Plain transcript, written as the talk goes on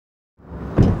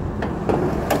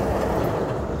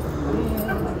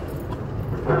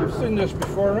You've seen this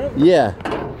before, right? Yeah.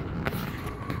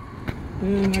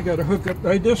 And I got to hook up.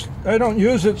 I don't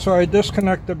use it, so I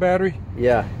disconnect the battery.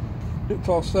 Yeah. It's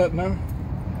all set now.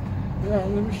 Yeah,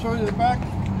 let me show you the back.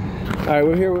 All right,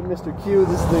 we're here with Mr. Q.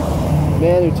 This is the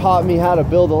man who taught me how to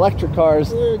build electric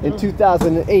cars in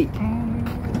 2008.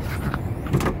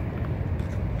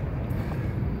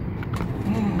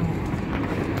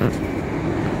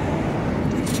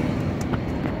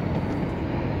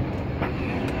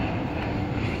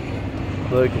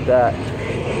 Look at that.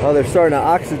 Oh, they're starting to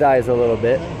oxidize a little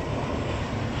bit.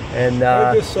 And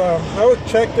I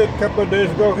checked it a couple of days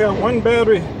ago. Here, one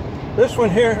battery. This one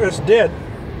here is dead.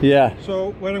 Yeah.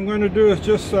 So what I'm going to do is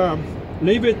just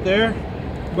leave it there,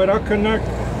 but I'll connect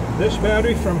this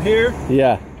battery from here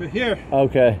to here.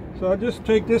 Okay. So I'll just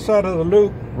take this out of the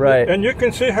loop. Right. And you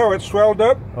can see how it swelled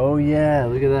up. Oh yeah,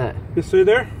 look at that. You see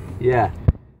there? Yeah.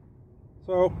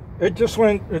 So it just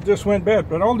went bad,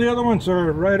 but all the other ones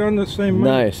are right on the same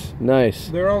line. Nice, nice.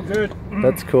 They're all good.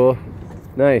 That's cool.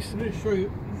 Nice. Let me show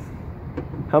you.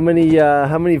 How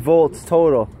many volts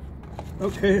total?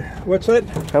 Okay, what's that?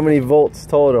 How many volts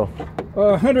total?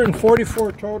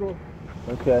 144 total.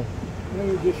 Okay. Let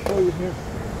me just show you here.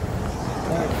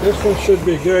 This one should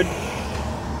be good.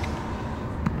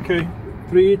 Okay,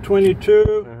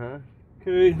 322.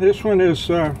 Okay, this one is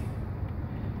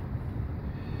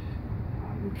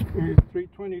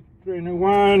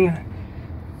 321.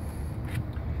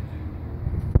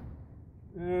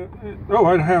 Oh,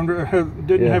 I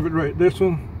didn't have it right. This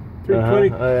one,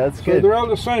 320. Oh, that's good. So they're all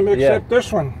the same except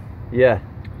this one. Yeah.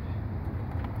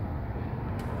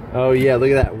 Oh yeah,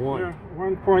 look at that one. Yeah,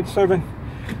 1.7.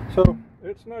 So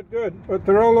it's not good, but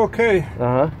they're all okay.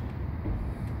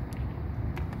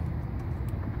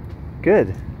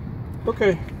 Good.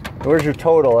 Okay. Where's your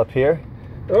total up here?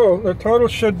 Oh, the total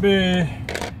should be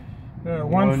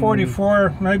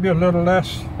 144, maybe a little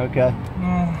less. Okay.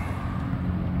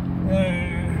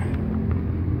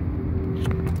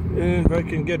 If I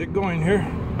can get it going here.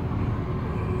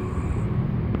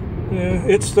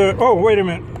 It's the, oh, wait a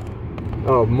minute.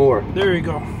 Oh, more. There you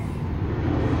go.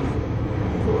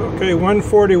 Okay,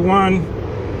 141.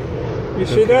 You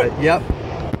see that? Yep.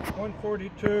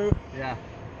 142. Yeah.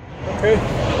 Okay.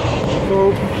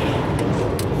 So,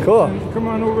 cool. Come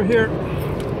on over here.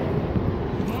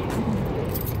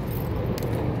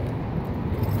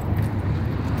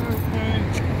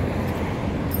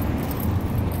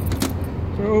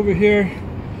 So over here,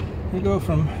 we go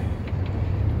from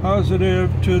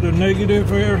positive to the negative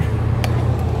here.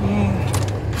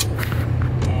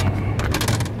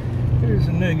 Here's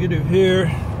a negative here,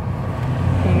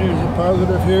 and here's a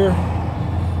positive here.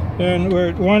 And we're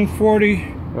at 140,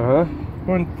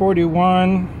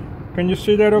 141. Can you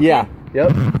see that okay? Yeah,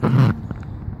 yep.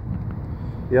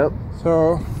 Yep.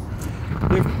 So,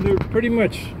 they're pretty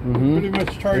much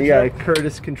charged. You got a up.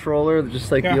 Curtis controller,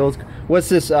 just like the old. What's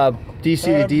this? DC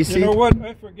to DC. You know what?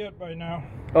 I forget by now.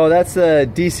 Oh, that's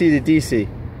DC to DC.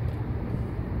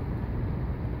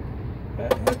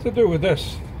 What's to do with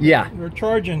this? Yeah. We're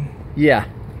charging. Yeah.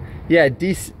 Yeah.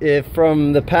 DC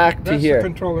from the pack to here. That's the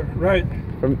controller, right?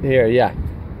 From here, yeah.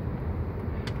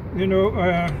 You know,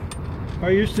 I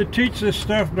used to teach this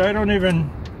stuff, but I don't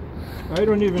even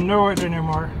know it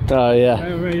anymore. Oh yeah.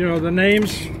 I mean, you know, the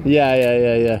names.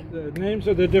 Yeah. The names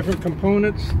of the different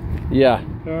components. Yeah.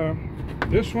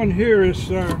 This one here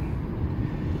is,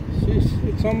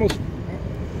 it's almost,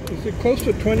 is it close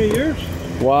to 20 years?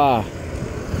 Wow. I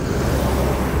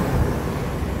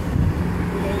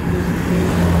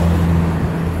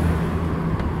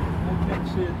can't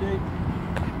see a date.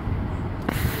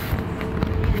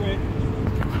 Anyway,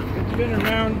 it's been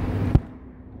around.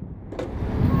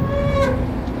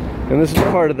 And this is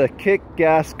part of the Kick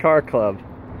Gas Car Club.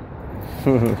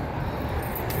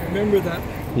 Remember that?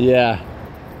 Yeah.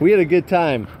 We had a good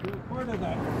time. You're part of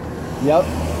that. Yep.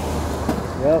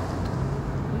 Yep.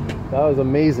 That was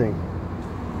amazing.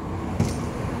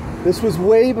 This was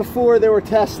way before there were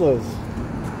Teslas.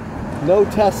 No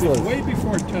Teslas. It's way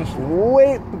before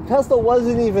Tesla. Tesla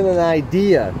wasn't even an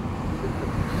idea.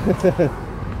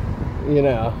 You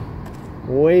know,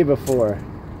 way before.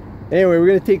 Anyway, we're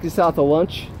gonna take this out to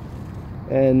lunch,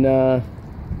 and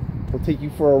we'll take you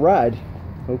for a ride.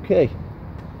 Okay,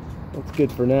 that's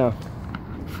good for now.